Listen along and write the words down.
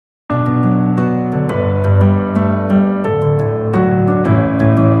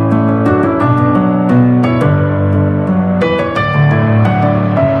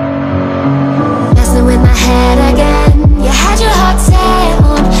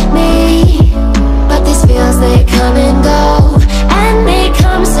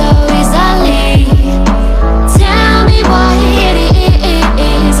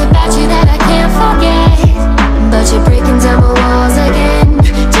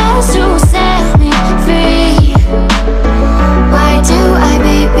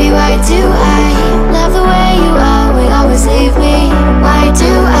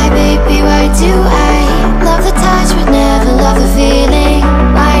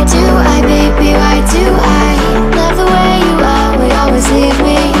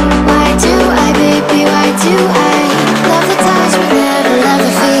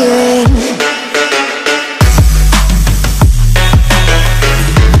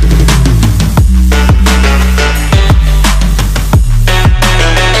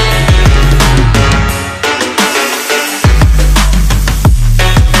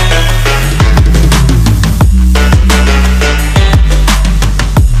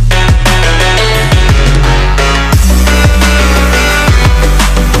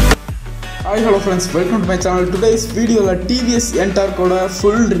friends, welcome to my channel. Today's video la TVS Ntorq oda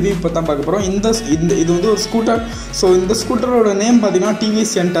full review patha paaka porom. Idu vandu or scooter. So indha scooter oda name pathina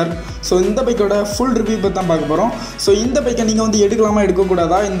TVS Ntorq. So indha bike oda full review patha paaka porom. So indha bike neenga vandu edukalama edukka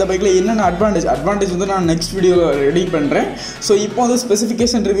koodadha, indha bike la enna advantage vandu நான் next video la ready பண்றேன். So இப்போ வந்து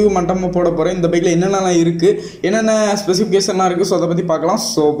specification review மட்டும் போட போறேன். இந்த பைக்ல என்னென்னலாம் இருக்கு, என்னென்ன ஸ்பெசிஃபிகேஷன்லாம் இருக்கு, சோ அத பத்தி பார்க்கலாம்.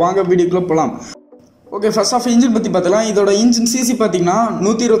 சோ வாங்க வீடியோக்குள்ள போலாம். ஓகே, ஃபர்ஸ்ட் ஆஃப் இன்ஜின் பற்றி பார்த்தலாம். இதோட இன்ஜின் சிசி பார்த்தீங்கன்னா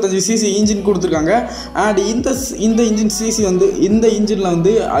 125 சிசி இன்ஜின் கொடுத்துருக்காங்க. அண்ட் இந்த இன்ஜின் சிசி வந்து இந்த இன்ஜினில்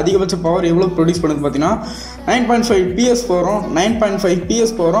வந்து அதிகபட்ச பவர் எவ்வளோ ப்ரொடியூஸ் பண்ணுது பார்த்தீங்கன்னா 9.5 PS வரும். 9.5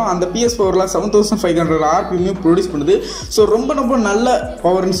 PS வரும். அந்த PS பவரில் 7500 RPM ப்ரொடியூஸ் பண்ணுது. ஸோ ரொம்ப நல்ல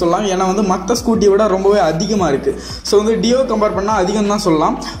பவர்னு சொல்லலாம். ஏன்னா வந்து மற்ற ஸ்கூட்டியை விட ரொம்பவே அதிகமாக இருக்குது. ஸோ வந்து டியோ கம்பேர் பண்ணால் அதிகம் தான்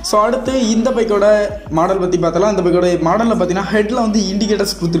சொல்லலாம். ஸோ அடுத்து இந்த பைக்கோட மாடல் பற்றி பார்த்தலாம். இந்த பைக்கோட மாடலில் பார்த்தீங்கன்னா ஹெட்டில் வந்து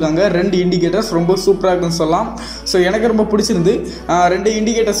இண்டிகேட்டர்ஸ் கொடுத்துருக்காங்க. 2 இண்டிகேட்டர்ஸ் ரொம்ப சூப்பராக சொல்லலாம். ஸோ எனக்கு ரொம்ப பிடிச்சிருந்து. 2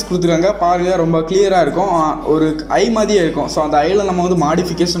 இண்டிகேட்டர்ஸ் கொடுத்துருக்காங்க. பாருங்க, ரொம்ப கிளியராக இருக்கும். ஒரு ஐ மாதிரியே இருக்கும். ஸோ அந்த ஐயில் நம்ம வந்து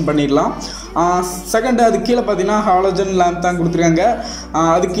மாடிஃபிகேஷன் பண்ணிடலாம். செகண்ட், அது கீழே பார்த்தீங்கன்னா ஹாலோஜன் லேம்ப் தான் கொடுத்துருக்காங்க.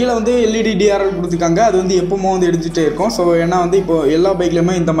 அது கீழே வந்து எல்இடி டிஆர்எல் கொடுத்துருக்காங்க. அது வந்து எப்பவுமே வந்து எடுத்துகிட்டே இருக்கும். ஸோ ஏன்னா வந்து இப்போ எல்லா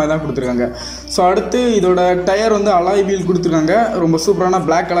பைக்லையுமே இந்த மாதிரி தான் கொடுத்துருக்காங்க. ஸோ அடுத்து இதோட டயர் வந்து அலாய் வீல் கொடுத்துருக்காங்க. ரொம்ப சூப்பரான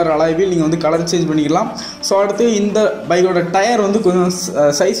பிளாக் கலர் அலாய் வீல். நீங்கள் வந்து கலர் சேஞ்ச் பண்ணிக்கலாம். ஸோ அடுத்து இந்த பைக்கோட டயர் வந்து கொஞ்சம்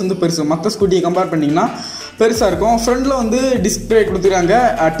சைஸ் வந்து பெருசு. மற்ற ஸ்கூட்டியை கம்பேர் பண்ணிங்கன்னா பெருசாக இருக்கும். ஃப்ரண்ட்டில் வந்து டிஸ்க் பிரேக் கொடுத்துருக்காங்க.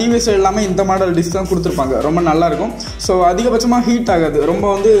 டிவிஎஸ் எல்லாமே இந்த மாடல் டிஸ்க் தான் கொடுத்துருப்பாங்க. ரொம்ப நல்லாயிருக்கும். ஸோ அதிகபட்சமாக ஹீட் ஆகாது. ரொம்ப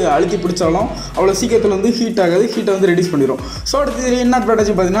வந்து அழுத்தி பிடிச்சாலும் அவ்வளோ சீக்கிரத்தில் வந்து ஹீட் ஆகாது. ஹீட்டை வந்து ரெடியூஸ் பண்ணிடும். ஸோ அடுத்து என்ன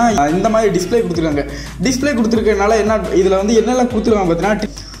அட்வான்டேஜ் பார்த்தீங்கன்னா இந்த மாதிரி டிஸ்பிளே கொடுத்துருக்காங்க. டிஸ்பிளே கொடுத்துருக்கனால என்ன இதில் வந்து என்னெல்லாம் கொடுத்துருக்காங்க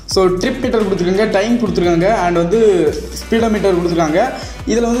பார்த்தீங்கன்னா, ஸோ ட்ரிப் மீட்டர் கொடுத்துருக்காங்க, டைம் கொடுத்துருக்காங்க, அண்ட் வந்து ஸ்பீடோமீட்டர் கொடுத்துருக்காங்க.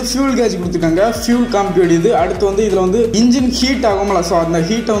 இதில் வந்து ஃபியூல் கேஜ் கொடுத்துருக்காங்க, ஃபியூல் காமிக்க இது. அடுத்து வந்து இதில் வந்து இன்ஜின் ஹீட் ஆகும்ல, ஸோ அந்த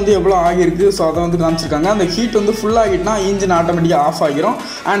ஹீட்டை வந்து எவ்வளோ ஆகியிருக்கு, ஸோ அதை வந்து காமிச்சிருக்காங்க. அந்த ஹீட் வந்து ஃபுல் ஆகிட்டுனா இன்ஜின் ஆட்டோமேட்டிக்காக ஆஃப் ஆகிரும்.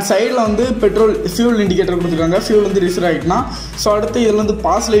 அண்ட் சைடில் வந்து பெட்ரோல் ஃபியூல் இண்டிகேட்டர் கொடுத்துருக்காங்க. ஃபியூல் வந்து ரிசர்வ் ஆகிட்டுனா. ஸோ அடுத்து இதில் வந்து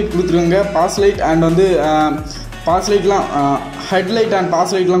பாஸ் லைட் கொடுத்துருக்காங்க. பாஸ் லைட் அண்ட் வந்து பாஸ் லைட்லாம் ஹெட்லைட் அண்ட்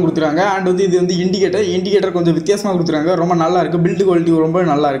பாஸ் லைட்லாம் கொடுத்துருக்காங்க. அண்ட் வந்து இது வந்து இண்டிகேட்டர் கொஞ்சம் வித்தியாசமாக கொடுத்துருக்காங்க. ரொம்ப நல்லா இருக்குது. பில்டு குவாலிட்டி ரொம்ப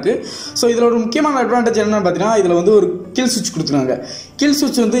நல்லா இருக்குது. ஸோ இதில் ஒரு முக்கியமான அட்வான்டேஜ் என்னென்னு பார்த்தீங்கன்னா, இதில் வந்து ஒரு கில் சுவிட்ச் கொடுத்துருக்காங்க. கில்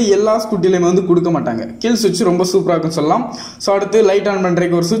சுவிட்ச் வந்து எல்லா ஸ்கூட்டிலையுமே வந்து கொடுக்க மாட்டாங்க. கில் சுவிட்ச் ரொம்ப சூப்பராக இருக்குன்னு சொல்லலாம். ஸோ அடுத்து லைட் ஆன்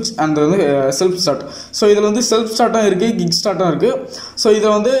பண்ணுறதுக்கு ஒரு சுவிட்ச், அண்ட் வந்து செல்ஃப் ஸ்டார்ட். ஸோ இதில் வந்து செல்ஃப் ஸ்டார்ட்டும் இருக்குது, கிக் ஸ்டார்ட்டும் இருக்குது. ஸோ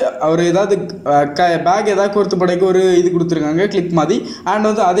இதில் வந்து அவர் ஏதாவது பேக் ஏதாவது கொடுத்து படைக்கு ஒரு இது கொடுத்துருக்காங்க, கிளிக் மாதிரி. அண்ட்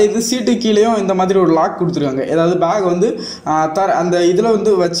வந்து அதே இது சீட்டு கீழேயும் இந்த மாதிரி ஒரு லாக் கொடுத்துருக்காங்க. ஏதாவது பேக் வந்து அந்த இதில்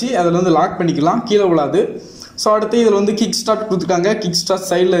வந்து வச்சு அதில் வந்து லாக் பண்ணிக்கலாம், கீழே விழாது. ஸோ அடுத்து இதில் வந்து கிக் ஸ்டார்ட் கொடுத்துருக்காங்க. கிக் ஸ்டார்ட்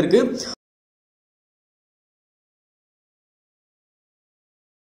சைடில் இருக்குது.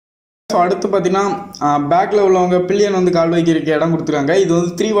 ஸோ அடுத்து பார்த்தீங்கன்னா பேக்கில் உள்ளவங்க பில்லியன் வந்து கால் வைக்கிறதுக்கு இடம் கொடுத்துருக்காங்க. இது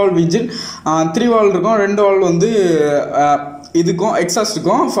வந்து 3 வால்வ் இன்ஜின். 3 வால்வ் இருக்கும். 2 வால்வ் வந்து இதுக்கும்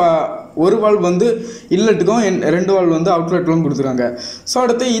எக்ஸாஸ்ட்டுக்கும், ஒரு வால்வ் வந்து இன்லெட்டுக்கும், 2 வால்வ் வந்து அவுட்லெட்லும் கொடுத்துருக்காங்க. ஸோ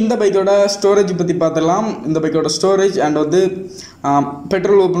அடுத்து இந்த பைக்கோட ஸ்டோரேஜ் பற்றி பார்த்துடலாம். இந்த பைக்கோட ஸ்டோரேஜ் அண்ட் வந்து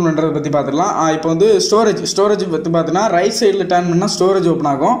பெட்ரோல் ஓப்பன் பண்ணுறதை பற்றி பார்த்துடலாம். இப்போ வந்து ஸ்டோரேஜ் பற்றி பார்த்தீங்கன்னா ரைட் சைடில் டர்ன் பண்ணால் ஸ்டோரேஜ்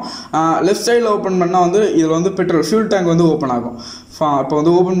ஓப்பன் ஆகும். லெஃப்ட் சைடில் ஓப்பன் பண்ணால் வந்து இதில் வந்து பெட்ரோல் ஃபியூல் டேங்க் வந்து ஓப்பன் ஆகும். இப்போ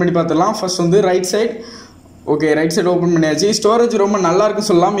வந்து ஓப்பன் பண்ணி பார்த்துடலாம். ஃபர்ஸ்ட் வந்து right side. Okay, right side open பண்ணியாச்சு. ஸ்டோரேஜ் ரொம்ப நல்லா இருக்குன்னு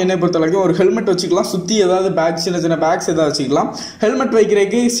சொல்லலாம். என்னை பொறுத்த வரைக்கும் ஒரு ஹெல்மெட் வச்சுக்கலாம். சுற்றி ஏதாவது பேக், சின்ன பேக்ஸ் ஏதாவது வச்சுக்கலாம். ஹெல்மெட்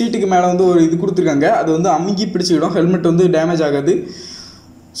வைக்கிறதுக்கு சீட்டுக்கு மேலே வந்து ஒரு இது கொடுத்துருக்காங்க. அது வந்து அமுங்கி பிடிச்சிக்கிடும். ஹெல்மெட் வந்து டேமேஜ் ஆகாது.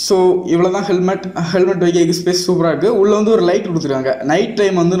 ஸோ இவ்வளோ தான் ஹெல்மெட் வைக்கிறதுக்கு ஸ்பேஸ் சூப்பராக இருக்குது. உள்ளே வந்து ஒரு லைட் கொடுத்துருக்காங்க. நைட்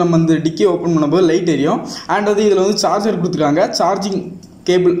டைம் வந்து நம்ம வந்து டிக்கி ஓப்பன் பண்ணும்போது லைட் எரியும். அண்ட் வந்து இதில் வந்து சார்ஜர் கொடுத்துருக்காங்க. சார்ஜிங்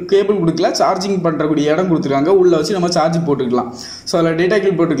கேபிள் கொடுக்கல, சார்ஜிங் பண்ணுறக்கூடிய இடம் கொடுத்துருக்காங்க. உள்ளே வச்சு நம்ம சார்ஜ் போட்டுக்கலாம். ஸோ அதில் டேட்டா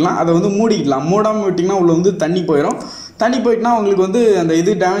கேபிள் போட்டுக்கலாம். அதை வந்து மூடிக்கலாம். மூடாமல் விட்டிங்கன்னா உள்ளே வந்து தண்ணி போயிடும். தண்ணி போயிட்டுனா உங்களுக்கு வந்து அந்த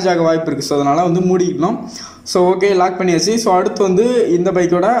இது டேமேஜ் ஆக வாய்ப்பு இருக்குது. ஸோ அதனால் வந்து மூடிக்கணும். ஸோ ஓகே, லாக் பண்ணியாச்சு. ஸோ அடுத்து வந்து இந்த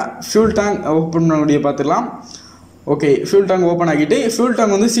பைக்கோட ஃபியூல் டேங்க் ஓப்பன் பண்ணக்கூடிய பார்த்துக்கலாம். ஓகே, ஃபியூல் டேங்க் ஓப்பன் ஆகிட்டு, ஃபியூல்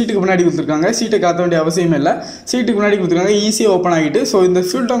டேங்க் வந்து சீட்டுக்கு முன்னாடி கொடுத்துருக்காங்க. சீட்டை காத்த வேண்டிய அவசியமே இல்லை. சீட்டுக்கு முன்னாடி கொடுத்துருக்காங்க, ஈஸியாக ஓப்பன் ஆகிட்டு. ஸோ இந்த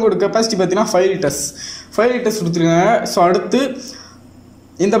ஃபியூல் டேங்கோட கெப்பாசிட்டி பார்த்தீங்கன்னா 5 லிட்டர்ஸ் கொடுத்துருக்காங்க. ஸோ அடுத்து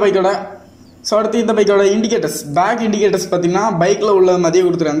இந்த பைக்கோட இண்டிகேட்டர்ஸ், பேக் இண்டிகேட்டர்ஸ் பார்த்தீங்கன்னா பைக்கில் உள்ள மாதிரியே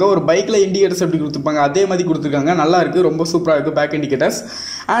கொடுத்துருக்காங்க. ஒரு பைக்கில் இண்டிகேட்டர்ஸ் எப்படி கொடுத்துருப்பாங்க அதே மாதிரி கொடுத்துருக்காங்க. நல்லா இருக்குது, ரொம்ப சூப்பராக இருக்குது பேக் இண்டிகேட்டர்ஸ்.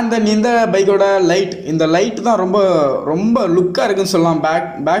 அண்ட் தென் இந்த பைக்கோட இந்த லைட் தான் ரொம்ப லுக்காக இருக்குன்னு சொல்லலாம்.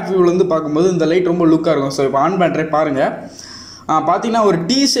 பேக் வியூலேருந்து பார்க்கும்போது இந்த லைட் ரொம்ப லுக்காக இருக்கும். ஸோ இப்போ ஆன் பண்ணுறேன் பாருங்கள். பார்த்தீங்கன்னா ஒரு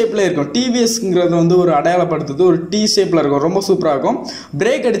டி ஷேப்பில் இருக்கும். டிவிஎஸ்ங்கிறது வந்து ஒரு அடையாளப்படுத்துது. ஒரு டி ஷேப்பில் இருக்கும். ரொம்ப சூப்பராக இருக்கும்.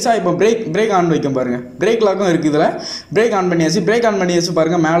 பிரேக் அடித்தா இப்போ பிரேக் ஆன் வைக்கும் பாருங்கள். பிரேக் லாக்கும் இருக்குது. இதில் பிரேக் ஆன் பண்ணியாச்சு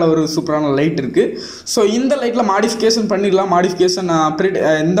பாருங்கள். மேலே ஒரு சூப்பரான லைட் இருக்குது. ஸோ இந்த லைட்டில் மாடிஃபிகேஷன் பண்ணிடலாம்.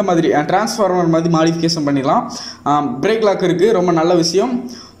 இந்த மாதிரி டிரான்ஸ்ஃபார்மர் மாதிரி மாடிஃபிகேஷன் பண்ணிடலாம். பிரேக் லாக் இருக்குது. ரொம்ப நல்ல விஷயம்.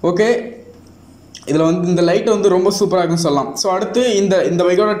 ஓகே, இதில் வந்து இந்த லைட் வந்து ரொம்ப சூப்பராக இருக்குன்னு சொல்லலாம். ஸோ அடுத்து இந்த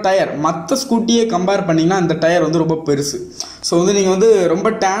பைக்கோட டயர் மற்ற ஸ்கூட்டியை கம்பேர் பண்ணிங்கன்னா இந்த டயர் வந்து ரொம்ப பெருசு. ஸோ வந்து நீங்கள் வந்து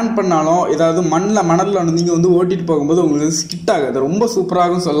ரொம்ப டேன் பண்ணாலும் ஏதாவது மணலில் வந்து நீங்கள் வந்து ஓட்டிகிட்டு போகும்போது உங்களுக்கு ஸ்கிட் ஆகுது. ரொம்ப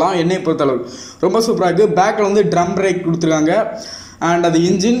சூப்பராகவும் சொல்லலாம் என்னையை பொறுத்தளவு ரொம்ப சூப்பராக இருக்குது. பேக்கில் வந்து ட்ரம் பிரேக் கொடுத்துருக்காங்க அண்ட் அது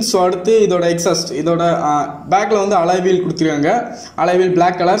இன்ஜின். ஸோ அடுத்து இதோட எக்ஸாஸ்ட், இதோட பேக்கில் வந்து அலாய் வீல் கொடுத்துருக்காங்க. Alloy wheel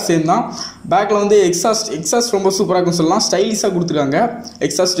black colour same தான். பேக்கில் வந்து எக்ஸாஸ்ட் ரொம்ப சூப்பராக இருக்குன்னு சொல்லலாம். ஸ்டைலிஷாக கொடுத்துருக்காங்க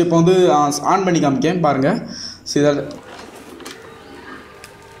எக்ஸாஸ்ட். இப்போ வந்து ஆன் பண்ணி காமிக்கேன் பாருங்கள். ஸோ இதில்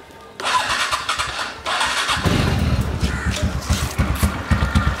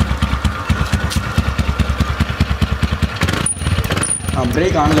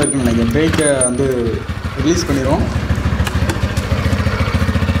பிரேக் ஆனில் இருக்குன்னு நினைக்கிறேன். பிரேக்கை வந்து ரிலீஸ் பண்ணிடுவோம்.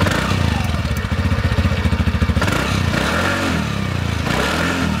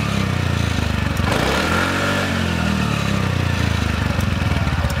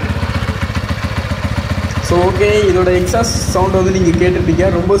 ஸோ ஓகே, இதோட எக்ஸாஸ்ட் சவுண்ட் வந்து நீங்கள் கேட்டுருப்பீங்க.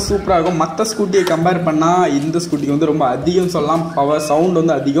 ரொம்ப சூப்பராக இருக்கும். மற்ற ஸ்கூட்டியை கம்பேர் பண்ணால் இந்த ஸ்கூட்டிக்கு வந்து ரொம்ப அதிகம் சொல்லலாம். பவர் சவுண்ட்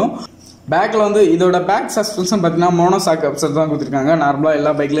வந்து அதிகம். பேக்கில் வந்து இதோட பேக் சஸ்பென்ஷன் பார்த்தீங்கன்னா மோனோசாக் அப்சர் தான் கொடுத்துருக்காங்க. நார்மலாக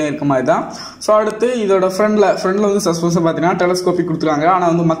எல்லா பைக்லேயும் இருக்க மாதிரி தான். ஸோ அடுத்து இதோட ஃப்ரண்ட்டில் வந்து சஸ்பென்ஷன் பார்த்தீங்கன்னா டெலஸ்கோபிக் கொடுத்துருக்காங்க.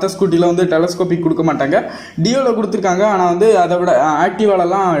 ஆனால் வந்து மற்ற ஸ்கூட்டியில் வந்து டெலஸ்கோபிக் கொடுக்க மாட்டாங்க. டியோவில் கொடுத்துருக்காங்க. ஆனால் வந்து அதை விட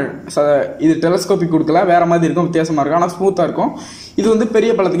ஆக்டிவாலலாம் இது டெலஸ்கோபிக் கொடுக்கல, வேறு மாதிரி இருக்கும், வித்தியாசமாக இருக்கும். ஆனால் ஸ்மூத்தாக இருக்கும். இது வந்து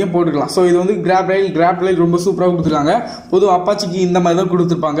பெரிய பள்ளத்துக்கே போட்டுக்கலாம். ஸோ இது வந்து கிராப் ரயில் ரொம்ப சூப்பராக கொடுத்துருக்காங்க. பொதுவாக அப்பாச்சிக்கு இந்த மாதிரி தான்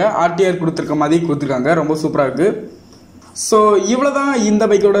கொடுத்துருப்பாங்க. ஆர்டிஆர் கொடுத்துருக்க மாதிரி கொடுத்துருக்காங்க. ரொம்ப சூப்பராக இருக்குது. ஸோ இவ்வளோ தான் இந்த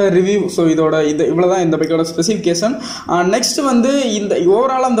பைக்கோட ரிவ்யூ. ஸோ இவ்வளோ தான் இந்த பைக்கோட ஸ்பெசிஃபிகேஷன். நெக்ஸ்ட் வந்து இந்த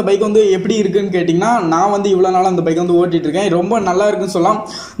ஓவரால் அந்த பைக் வந்து எப்படி இருக்குன்னு கேட்டிங்கன்னா, நான் வந்து இவ்வளோ நாள் அந்த பைக் வந்து ஓட்டிகிட்டு இருக்கேன். ரொம்ப நல்லா இருக்குன்னு சொல்லலாம்.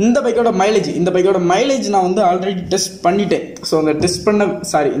 இந்த பைக்கோட மைலேஜ் நான் வந்து ஆல்ரெடி டெஸ்ட் பண்ணிட்டேன். ஸோ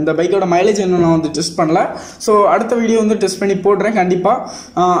அந்த இந்த பைக்கோட மைலேஜ் இன்னும் நான் வந்து டெஸ்ட் பண்ணல. ஸோ அடுத்த வீடியோ வந்து டெஸ்ட் பண்ணி போடுறேன் கண்டிப்பாக.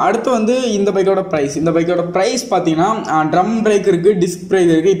 அடுத்து வந்து இந்த பைக்கோட ப்ரைஸ் பார்த்தீங்கன்னா ட்ரம் பிரேக் இருக்குது, டிஸ்க்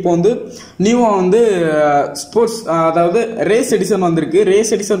பிரேக் இருக்குது. இப்போ வந்து நியூவாக வந்து ஸ்போர்ட்ஸ் அதாவது ரேஸ் எடிஷன் வந்திருக்கு.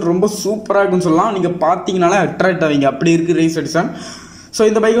 ரேஸ் எடிஷன் ரொம்ப சூப்பராக இருக்குன்னு சொல்லலாம். நீங்கள் பார்த்தீங்கனாலே அட்ராக்ட் ஆவீங்க, அப்படி இருக்குது ரேஸ் எடிஷன். ஸோ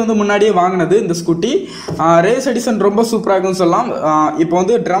இந்த பைக் வந்து முன்னாடியே வாங்கினது இந்த ஸ்கூட்டி. ரேஸ் எடிஷன் ரொம்ப சூப்பராக இருக்குன்னு சொல்லலாம். இப்போ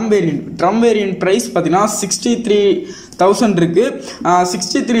வந்து ட்ரம் வேரியன்ட் ப்ரைஸ் பார்த்தீங்கன்னா 63,000 இருக்குது.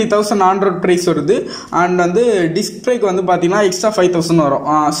 63,000 ஆன் ரோட் ப்ரைஸ் வருது. அண்ட் வந்து டிஸ்க் பிரேக் வந்து பார்த்தீங்கன்னா எக்ஸ்ட்ரா 5,000 வரும்.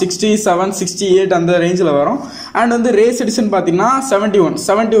 67, 68 அந்த ரேஞ்சில் வரும். அண்ட் வந்து ரேஸ் எடிஷன் பார்த்தீங்கன்னா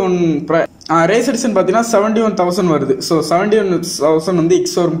 71 ரேஸ் எடிஷன் பார்த்தீங்கன்னா 71,000 வருது. ஸோ 71,000 வந்து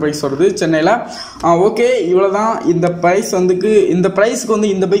எக்ஸோரூம் ப்ரைஸ் வருது சென்னையில். ஓகே, இவ்வளோ தான் இந்த ப்ரைஸ்க்கு வந்து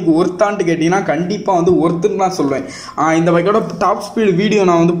இந்த பைக் ஒர்த்தான்ட்டு கேட்டிங்கன்னா கண்டிப்பாக வந்து ஒர்த்துன்னு தான் சொல்லுவேன். இந்த பைக்கோட டாப் ஸ்பீடு வீடியோ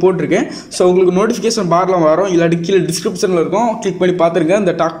நான் வந்து போட்டிருக்கேன். ஸோ உங்களுக்கு நோட்டிஃபிகேஷன் பாரில் வரும், இல்லாட்டி கீழே டிஸ்கிரிப்ஷனில் இருக்கும், கிளிக் பண்ணி பார்த்துருங்க.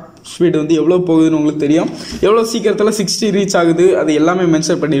 இந்த டாப் ஸ்பீடு வந்து எவ்வளோ போகுதுன்னு உங்களுக்கு தெரியும். எவ்வளோ சீக்கிரத்தில் 60 ரீச் ஆகுது அது எல்லாமே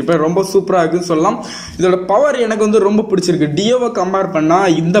மென்ஷன் பண்ணியிருப்பேன். ரொம்ப சூப்பராக இருக்குன்னு சொல்லலாம். இதோட பவர் எனக்கு வந்து ரொம்ப பிடிச்சிருக்கு. டியோவை கம்பேர்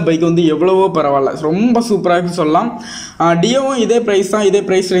பண்ணால் இந்த பைக் வந்து எவ்வளவோ பரவாயில்ல, ரொம்ப சூப்பராக இருக்குன்னு சொல்லலாம். டியோவும் இதே ப்ரைஸ் தான், இதே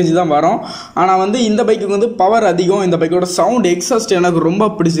ப்ரைஸ் ரேஞ்சு தான் வரும். ஆனால் வந்து இந்த பைக்குக்கு வந்து பவர் அதிகம். இந்த பைக்கோட சவுண்ட் எக்ஸாஸ்ட் எனக்கு ரொம்ப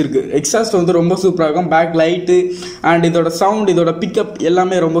பிடிச்சிருக்கு. எக்ஸாஸ்ட் வந்து ரொம்ப சூப்பராக இருக்கும். பேக் லைட்டு அண்ட் இதோட சவுண்ட், இதோட பிக்கப்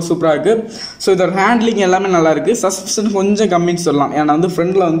எல்லாமே ரொம்ப சூப்பராக இருக்குது. ஸோ இதோட ஹேண்ட்லிங் எல்லாமே நல்லா இருக்குது. சஸ்பென்ஷன் கொஞ்சம் கம்மின்னு சொல்லலாம். ஏன்னா வந்து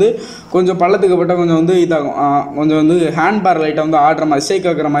ஃப்ரண்டில் வந்து கொஞ்சம் பள்ளத்துக்கு பட்டால் கொஞ்சம் வந்து இதாகும், கொஞ்சம் வந்து ஹேண்ட் பார் லைட்டை வந்து ஆடுற மாதிரி ஷேக்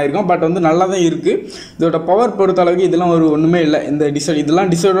ஆகிற மாதிரி இருக்கும். பட் வந்து நல்லா தான் இருக்குது. இதோட பவர் பொறுத்த அளவுக்கு இதெல்லாம் ஒன்றுமே இல்லை.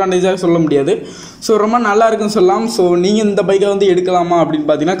 இதெல்லாம் டிஸ்அட்வான்டேஜாக சொல்ல முடியாது. ஸோ ரொம்ப நல்லா இருக்குன்னு சொல்லலாம். ஸோ நீங்கள் இந்த பைக்கை வந்து எடுக்கலாமா அப்படின்னு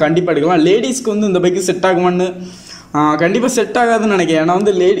பார்த்தீங்கன்னா கண்டிப்பாக எடுக்கலாம். லேடிஸ்க்கு வந்து இந்த பைக்கு செட் ஆகுமான்னு கண்டிப்பாக செட் ஆகாதுன்னு நினைக்கிறேன். ஏன்னா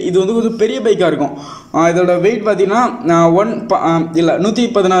வந்து இது வந்து கொஞ்சம் பெரிய பைக்காக இருக்கும். இதோட வெயிட் பார்த்தீங்கன்னா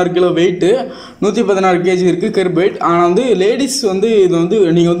 116 கிலோ வெயிட்டு, 116 கேஜி இருக்குது கர்ப் வெயிட். ஆனால் வந்து லேடிஸ் வந்து இது வந்து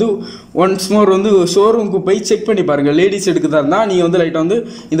நீங்கள் வந்து ஒன்ஸ் மோர் வந்து ஷோரூமுக்கு போய் செக் பண்ணி பாருங்கள். லேடிஸ் எடுக்கிறதா இருந்தால் நீங்கள் வந்து லைட்டாக வந்து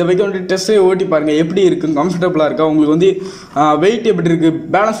இந்த பைக்கை வந்து டெஸ்ட்டே ஓட்டி பாருங்கள், எப்படி இருக்குது, கம்ஃபர்டபுளாக இருக்கா, உங்களுக்கு வந்து வெயிட் எப்படி இருக்குது,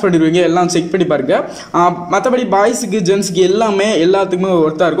 பேலன்ஸ் பண்ணிடுவீங்க, எல்லாம் செக் பண்ணி பாருங்கள். மற்றபடி பாய்ஸுக்கு ஜென்ஸுக்கு எல்லாத்துக்குமே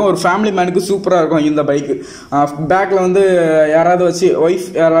ஒர்த்தாக இருக்கும். ஒரு ஃபேமிலி மேனுக்கு சூப்பராக இருக்கும் இந்த பைக்கு. பேக்கில் வந்து யாராவது வச்சு ஒய்ஃப்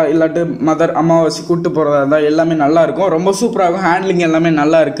இல்லாட்டு மதர் அம்மாவை வச்சு கூப்பிட்டு போகிறதா இருந்தால் எல்லாமே நல்லாயிருக்கும். ரொம்ப சூப்பராக இருக்கும். ஹேண்ட்லிங் எல்லாமே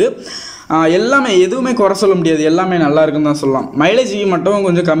நல்லா இருக்குது. எல்லாமே எதுவுமே குறை சொல்ல முடியாது, எல்லாமே நல்லா இருக்குன்னு தான் சொல்லலாம். மைலேஜ் மட்டும்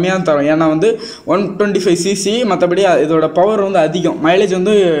கொஞ்சம் கம்மியாக தான் தரும். ஏன்னா வந்து 125cc, மற்றபடி இதோட பவர் வந்து அதிகம். மைலேஜ்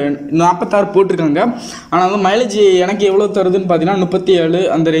வந்து 46 போட்டிருக்காங்க. ஆனால் வந்து மைலேஜ் எனக்கு எவ்வளோ தருதுன்னு பார்த்தீங்கன்னா 37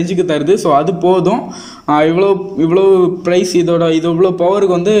 அந்த ரேஞ்சுக்கு தருது. ஸோ அது போதும். இவ்வளோ ப்ரைஸ் இவ்வளோ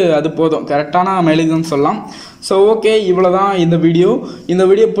பவருக்கு வந்து அது போதும், கரெக்டான மைலேஜ்னு சொல்லலாம். ஸோ ஓகே, இவ்வளோ தான் இந்த வீடியோ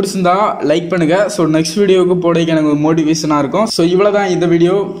பிடிச்சிருந்தா லைக் பண்ணுங்கள். ஸோ நெக்ஸ்ட் வீடியோவுக்கு போடைக்கு எனக்கு மோட்டிவேஷனாக இருக்கும். ஸோ இவ்வளோ தான் இந்த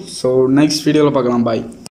வீடியோ. ஸோ நெக்ஸ்ட் வீடியோவில் பார்க்கலாம். பாய்.